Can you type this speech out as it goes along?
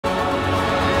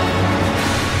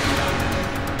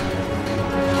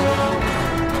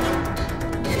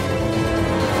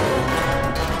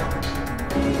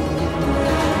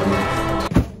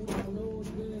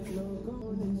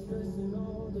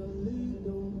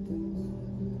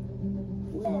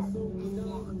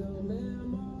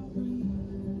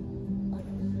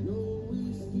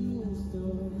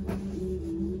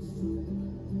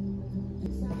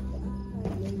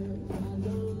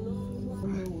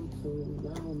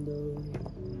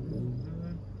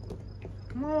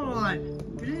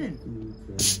on, get in.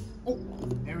 Oh,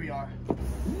 there we are.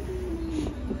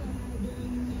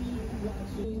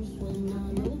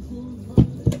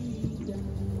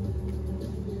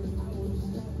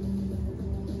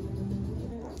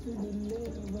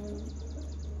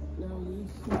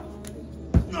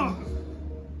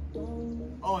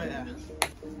 Oh yeah.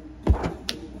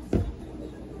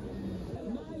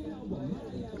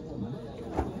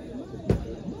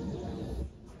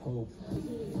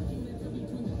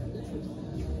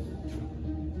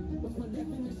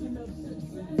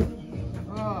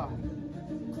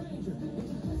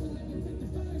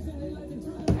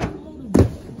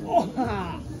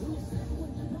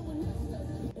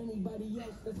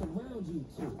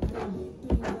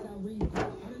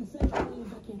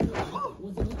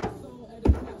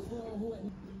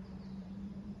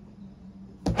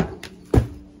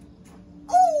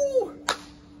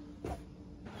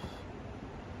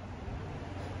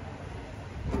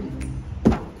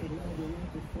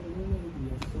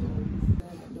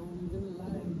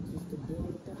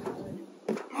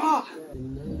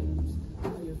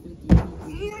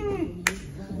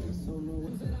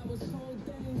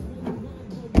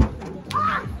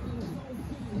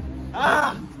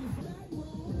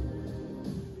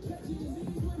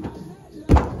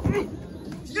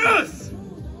 Yes!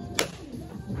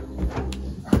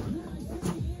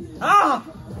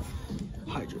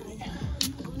 Hydrate.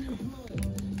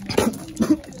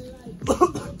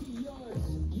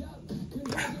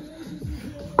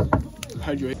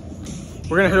 Hydrate.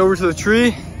 We're gonna head over to the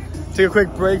tree, take a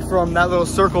quick break from that little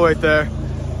circle right there,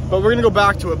 but we're gonna go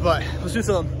back to it. But let's do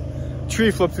some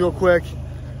tree flips real quick,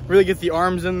 really get the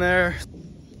arms in there.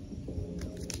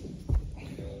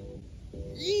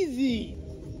 Easy.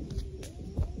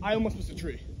 I almost missed a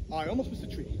tree. I almost missed a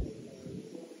tree.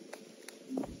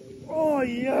 Oh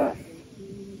yeah.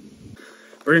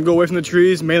 We're gonna go away from the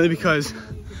trees mainly because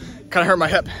it kind of hurt my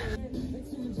hip.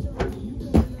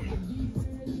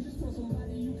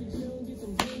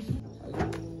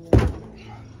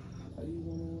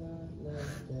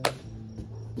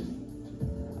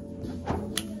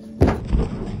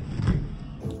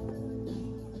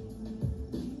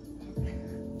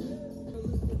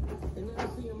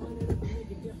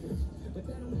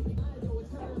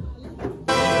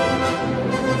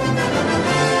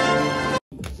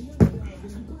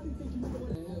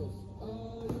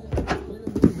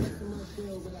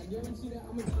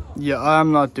 Yeah,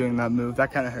 I'm not doing that move.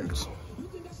 That kind of hurts.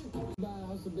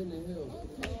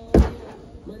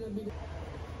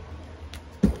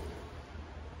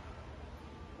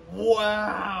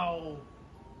 Wow.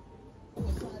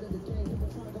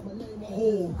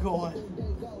 Oh, God.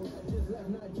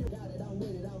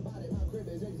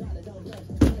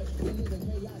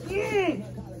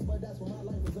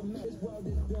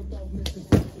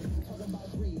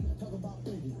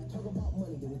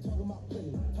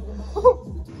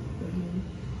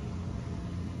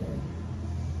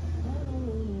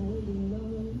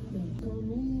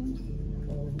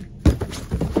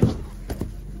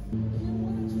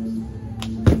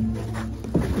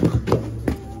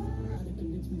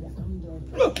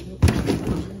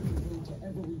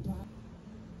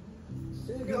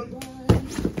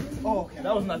 Oh, okay,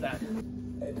 that was not bad.